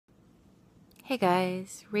Hey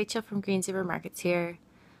guys, Rachel from Green Zebra Markets here.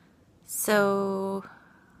 So,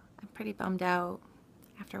 I'm pretty bummed out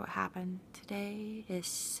after what happened today.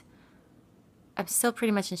 I'm still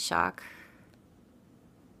pretty much in shock.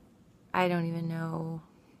 I don't even know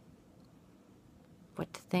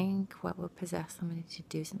what to think, what would possess somebody to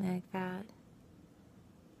do something like that.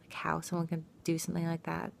 Like how someone can do something like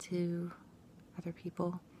that to other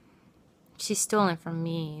people. If she's stolen from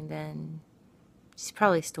me, then she's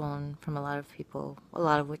probably stolen from a lot of people, a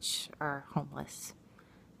lot of which are homeless.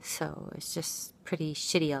 So it's just pretty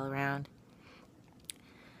shitty all around.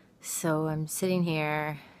 So I'm sitting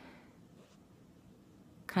here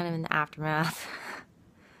kind of in the aftermath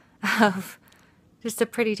of just a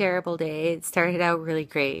pretty terrible day. It started out really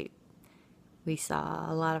great. We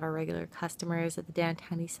saw a lot of our regular customers at the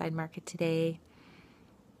downtown East Side Market today,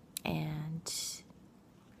 and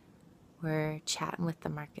we're chatting with the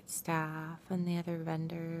market staff and the other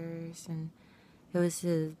vendors, and it was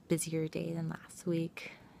a busier day than last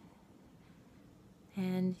week.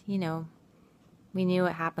 And, we knew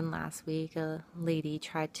what happened last week. A lady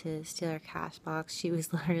tried to steal our cash box. She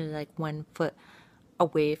was literally like 1 foot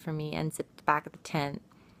away from me, unzipped the back of the tent,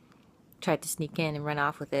 tried to sneak in and run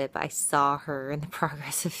off with it, but I saw her in the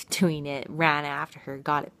progress of doing it, ran after her,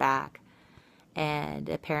 got it back. And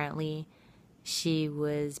apparently she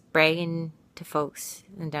was bragging to folks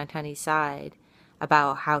in downtown East Side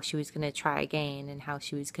about how she was going to try again and how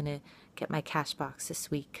she was going to get my cash box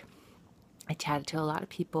this week. I chatted to a lot of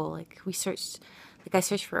people. I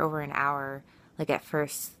searched for over an hour, like at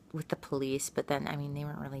first with the police, but then, they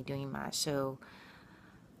weren't really doing much. So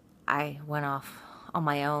I went off on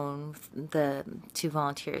my own with the two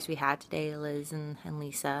volunteers we had today, Liz and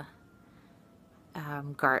Lisa,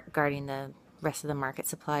 guarding the rest of the market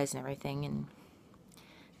supplies and everything, and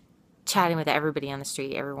chatting with everybody on the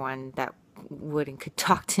street, everyone that would and could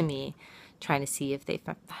talk to me, trying to see if they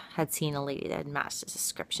had seen a lady that had matched the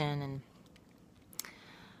description.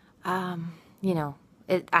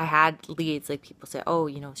 And I had leads, like people say, oh,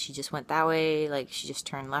 she just went that way, like she just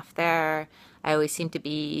turned left there. I always seem to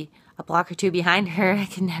be a block or two behind her. I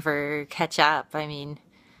can never catch up. I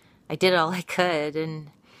did all I could,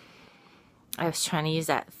 and I was trying to use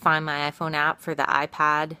that Find My iPhone app for the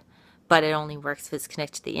iPad, but it only works if it's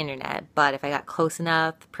connected to the internet. But if I got close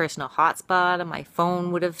enough, the personal hotspot on my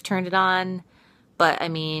phone would have turned it on. But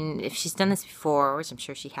if she's done this before, which I'm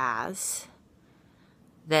sure she has,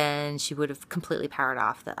 then she would have completely powered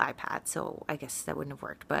off the iPad. So I guess that wouldn't have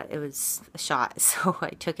worked, but it was a shot, so I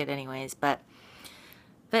took it anyways. But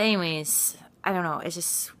anyways, I don't know. I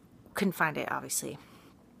just couldn't find it, obviously.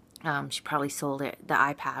 She probably sold the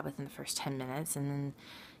iPad within the first 10 minutes, and then,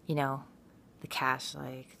 the cash,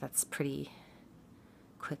 like, that's pretty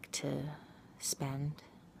quick to spend,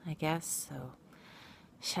 I guess. So,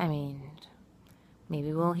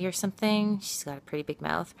 maybe we'll hear something. She's got a pretty big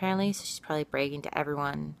mouth, apparently, so she's probably bragging to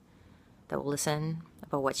everyone that will listen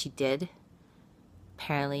about what she did.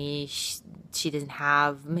 Apparently, she doesn't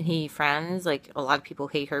have many friends. Like, a lot of people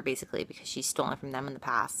hate her, basically, because she's stolen from them in the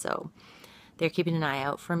past. So they're keeping an eye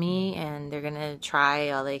out for me, and they're going to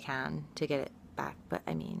try all they can to get it back. But,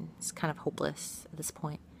 it's kind of hopeless at this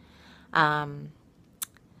point. But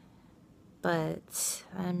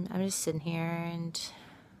I'm just sitting here and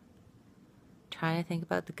trying to think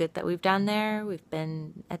about the good that we've done there. We've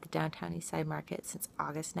been at the downtown East Side Market since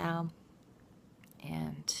August now,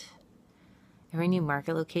 and every new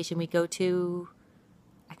market location we go to,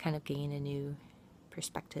 I kind of gain a new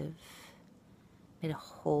perspective, meet a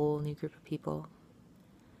whole new group of people.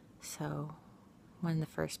 So one of the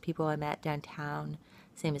first people I met downtown,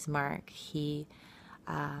 same as Mark, he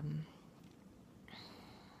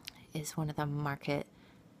is one of the market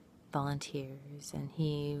volunteers, and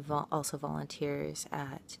he also volunteers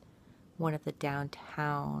at one of the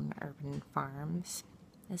downtown urban farms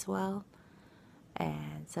as well.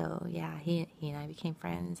 And so yeah, he and I became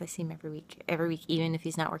friends. I see him every week, even if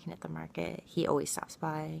he's not working at the market. He always stops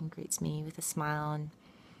by and greets me with a smile and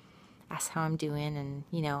asks how I'm doing. And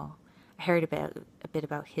I heard a bit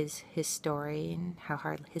about his story and how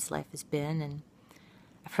hard his life has been, and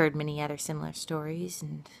I've heard many other similar stories.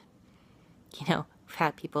 And we've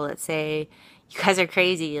had people that say, you guys are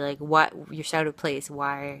crazy, like, what, you're so out of place,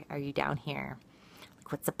 why are you down here,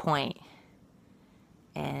 like, what's the point?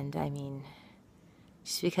 And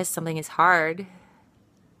just because something is hard,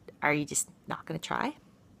 are you just not going to try?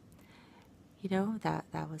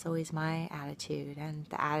 That was always my attitude, and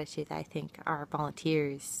the attitude that I think our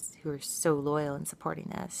volunteers who are so loyal and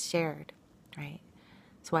supporting us shared, right?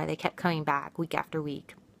 That's why they kept coming back week after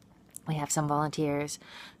week. We have some volunteers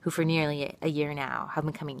who for nearly a year now have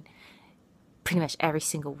been coming pretty much every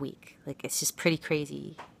single week. Like, it's just pretty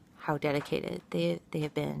crazy how dedicated they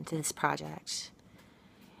have been to this project.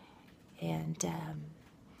 And,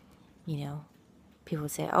 you know, people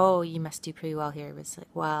would say, oh, you must do pretty well here. But it's like,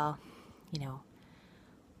 well, you know,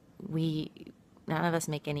 none of us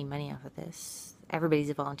make any money off of this. Everybody's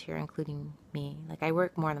a volunteer, including me. Like, I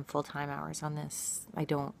work more than full-time hours on this. I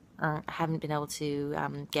haven't been able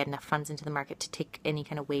to get enough funds into the market to take any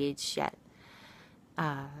kind of wage yet.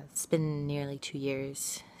 It's been nearly 2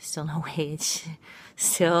 years, still no wage,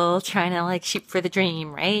 still trying to like shoot for the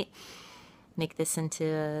dream, right? Make this into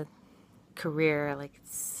a career. Like,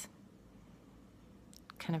 it's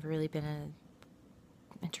kind of really been an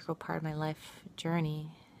integral part of my life journey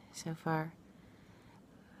so far.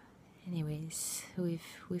 Anyways,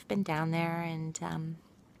 we've been down there, and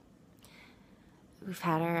we've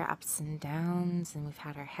had our ups and downs, and we've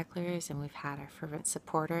had our hecklers, and we've had our fervent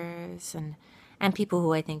supporters, and people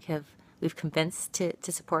who I think we've convinced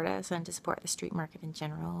to support us and to support the street market in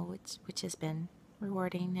general, which has been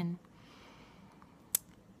rewarding. And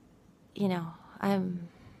you know,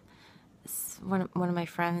 one of my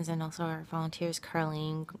friends and also our volunteers,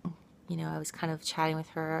 Carlene. You know, I was kind of chatting with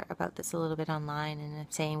her about this a little bit online, and I'm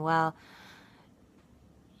saying, well,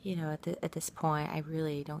 you know, at this point, I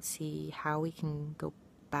really don't see how we can go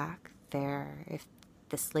back there. If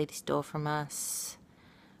this lady stole from us,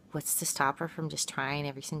 what's to stop her from just trying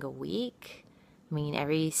every single week? I mean,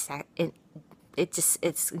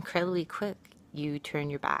 it's incredibly quick. You turn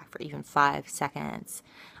your back for even 5 seconds.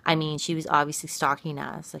 I mean, she was obviously stalking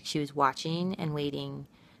us. Like, she was watching and waiting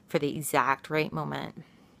for the exact right moment.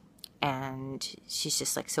 And she's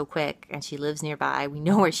just like so quick, and she lives nearby. We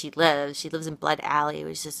know where she lives. She lives in Blood Alley,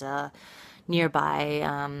 which is a nearby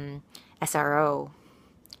SRO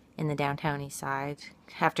in the downtown east side.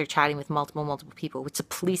 After chatting with multiple people, which the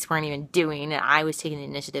police weren't even doing, and I was taking the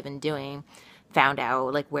initiative and doing, found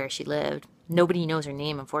out like where she lived. Nobody knows her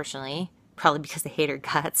name, unfortunately, probably because they hate her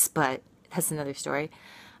guts, but that's another story.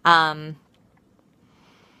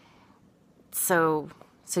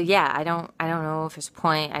 So yeah, I don't know if there's a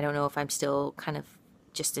point. I don't know if I'm still kind of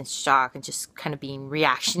just in shock and just kind of being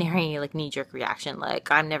reactionary, like knee-jerk reaction, like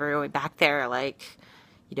I'm never going back there, like,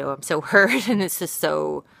 you know, I'm so hurt and it's just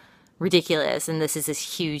so ridiculous, and this is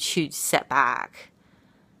this huge setback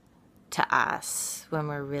to us when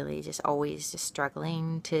we're really just always just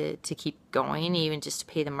struggling to keep going, even just to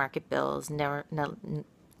pay the market bills. Never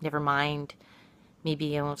mind me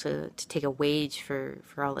being able to take a wage for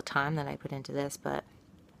all the time that I put into this. But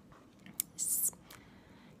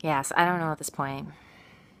yes, I don't know at this point.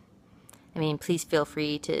 I mean, please feel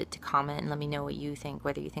free to comment and let me know what you think,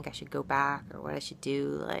 whether you think I should go back or what I should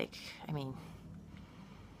do. Like, I mean,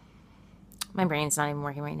 my brain's not even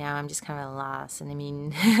working right now. I'm just kind of at a loss. And I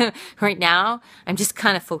mean, right now, I'm just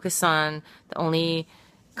kind of focused on the only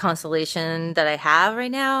consolation that I have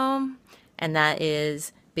right now, and that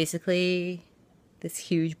is basically this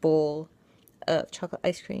huge bowl of chocolate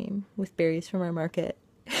ice cream with berries from our market.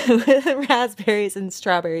 Raspberries and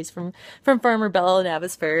strawberries from Farmer Bell in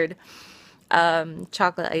Abbotsford.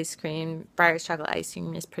 Chocolate ice cream, Breyers chocolate ice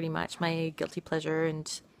cream is pretty much my guilty pleasure,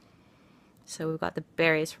 and so we've got the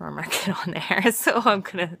berries from our market on there. So I'm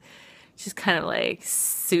gonna just kind of like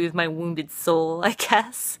soothe my wounded soul, I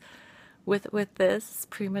guess, with this. It's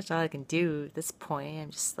pretty much all I can do at this point.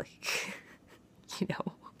 I'm just like, you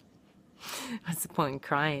know, what's the point in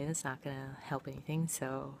crying? It's not gonna help anything.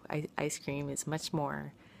 So ice cream is much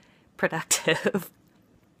more productive.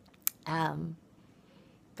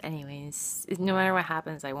 But anyways, no matter what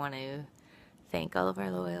happens, I want to thank all of our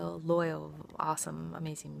loyal, awesome,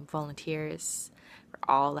 amazing volunteers for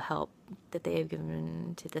all the help that they have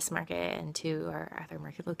given to this market and to our other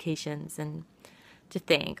market locations, and to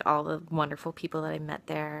thank all the wonderful people that I met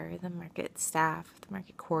there, the market staff, the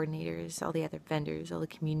market coordinators, all the other vendors, all the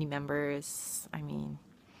community members. I mean,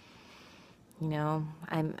 you know,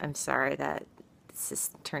 I'm sorry that this has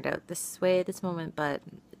turned out this way at this moment, but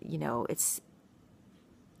you know, it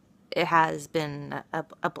has been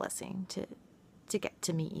a blessing to get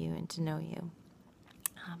to meet you and to know you.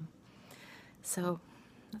 So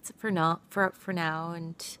that's it for now.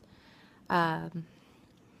 And I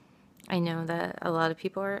know that a lot of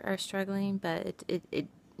people are struggling, but it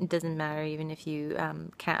doesn't matter. Even if you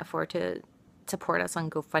can't afford to support us on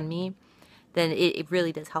GoFundMe, then it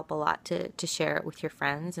really does help a lot to share it with your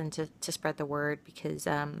friends and to spread the word, because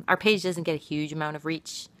our page doesn't get a huge amount of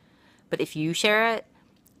reach. But if you share it,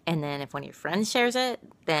 and then if one of your friends shares it,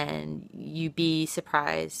 then you'd be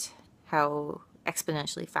surprised how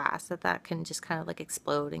exponentially fast that can just kind of like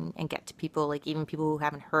explode and get to people, like even people who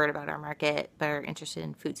haven't heard about our market but are interested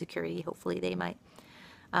in food security. Hopefully they might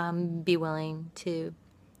be willing to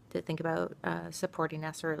think about supporting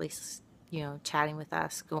us, or at least, chatting with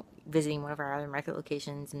us, visiting one of our other market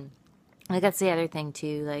locations. And like, that's the other thing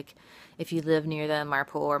too. Like, if you live near the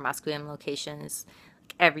Marpole or Musqueam locations,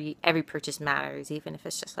 every purchase matters, even if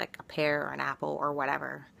it's just like a pear or an apple or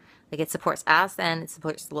whatever. Like, it supports us and it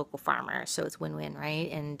supports the local farmer, so it's win-win, right?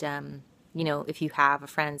 And if you have a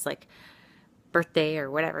friend's like birthday or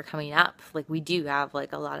whatever coming up, like, we do have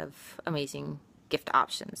like a lot of amazing gift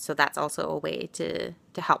options, so that's also a way to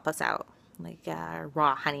help us out. Like,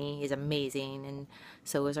 raw honey is amazing, and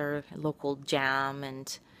so is our local jam,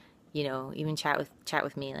 and even chat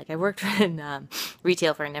with me. Like, I worked in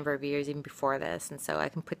retail for a number of years even before this, and so I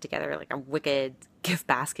can put together like a wicked gift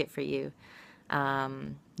basket for you.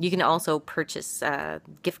 You can also purchase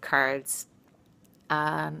gift cards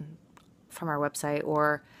from our website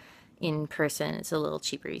or in person. It's a little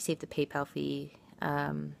cheaper. You save the PayPal fee,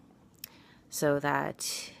 so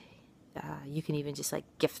that you can even just like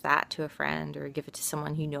gift that to a friend, or give it to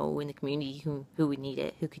someone you know in the community who would need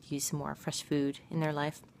it, who could use some more fresh food in their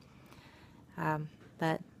life.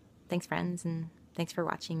 But thanks, friends, and thanks for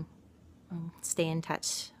watching. Stay in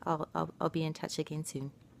touch. I'll be in touch again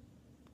soon.